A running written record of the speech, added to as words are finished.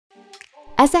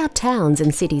As our towns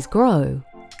and cities grow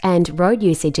and road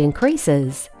usage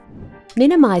increases,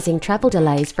 minimising travel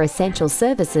delays for essential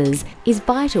services is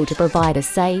vital to provide a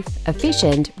safe,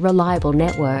 efficient, reliable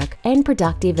network and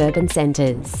productive urban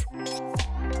centres.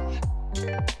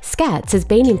 SCATS has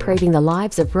been improving the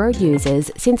lives of road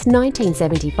users since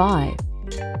 1975.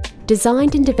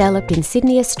 Designed and developed in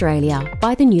Sydney, Australia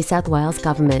by the New South Wales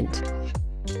Government.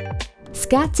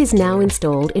 SCATS is now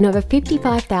installed in over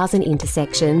 55,000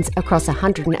 intersections across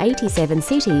 187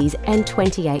 cities and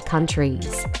 28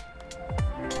 countries,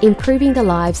 improving the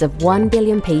lives of 1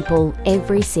 billion people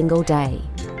every single day.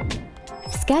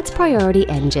 SCATS Priority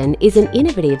Engine is an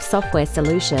innovative software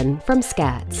solution from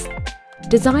SCATS,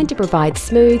 designed to provide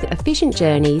smooth, efficient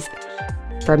journeys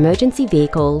for emergency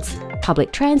vehicles,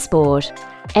 public transport,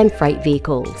 and freight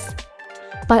vehicles.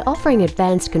 By offering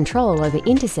advanced control over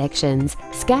intersections,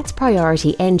 SCATS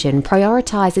Priority Engine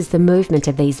prioritises the movement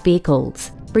of these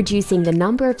vehicles, reducing the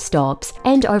number of stops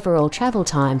and overall travel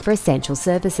time for essential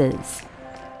services.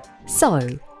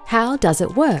 So, how does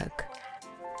it work?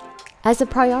 As a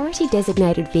priority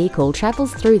designated vehicle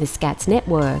travels through the SCATS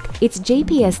network, its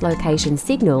GPS location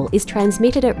signal is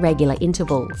transmitted at regular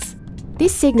intervals.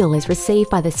 This signal is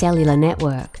received by the cellular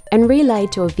network and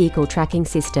relayed to a vehicle tracking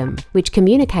system, which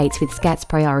communicates with SCATS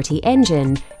Priority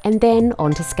Engine and then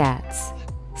onto SCATS.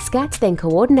 SCATS then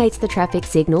coordinates the traffic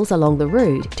signals along the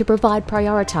route to provide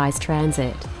prioritised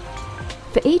transit.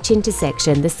 For each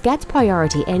intersection, the SCATS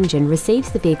Priority Engine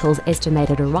receives the vehicle's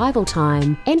estimated arrival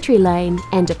time, entry lane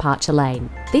and departure lane.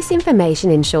 This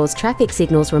information ensures traffic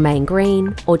signals remain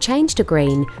green or change to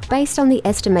green based on the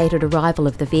estimated arrival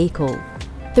of the vehicle.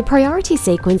 The priority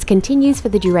sequence continues for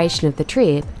the duration of the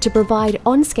trip to provide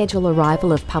on-schedule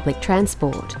arrival of public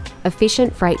transport,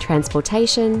 efficient freight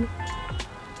transportation,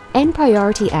 and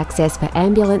priority access for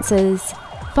ambulances,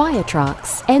 fire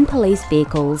trucks and police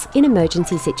vehicles in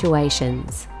emergency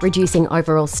situations, reducing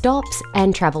overall stops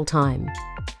and travel time.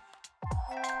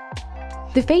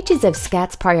 The features of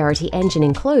SCATS Priority Engine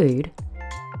include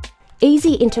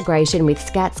easy integration with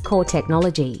SCATS Core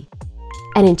technology,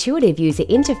 an intuitive user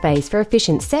interface for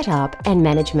efficient setup and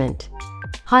management,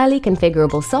 highly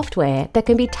configurable software that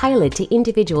can be tailored to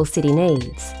individual city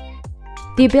needs,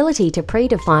 the ability to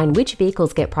predefine which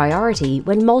vehicles get priority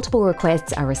when multiple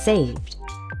requests are received,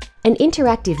 an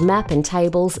interactive map and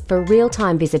tables for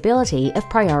real-time visibility of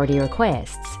priority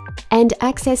requests, and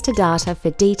access to data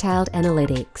for detailed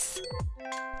analytics.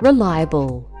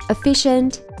 Reliable,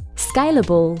 efficient,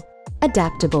 scalable,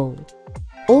 adaptable.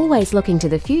 Always looking to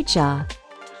the future,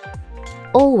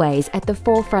 always at the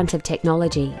forefront of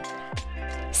technology.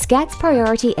 SCATS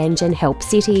Priority Engine helps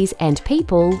cities and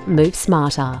people move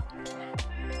smarter.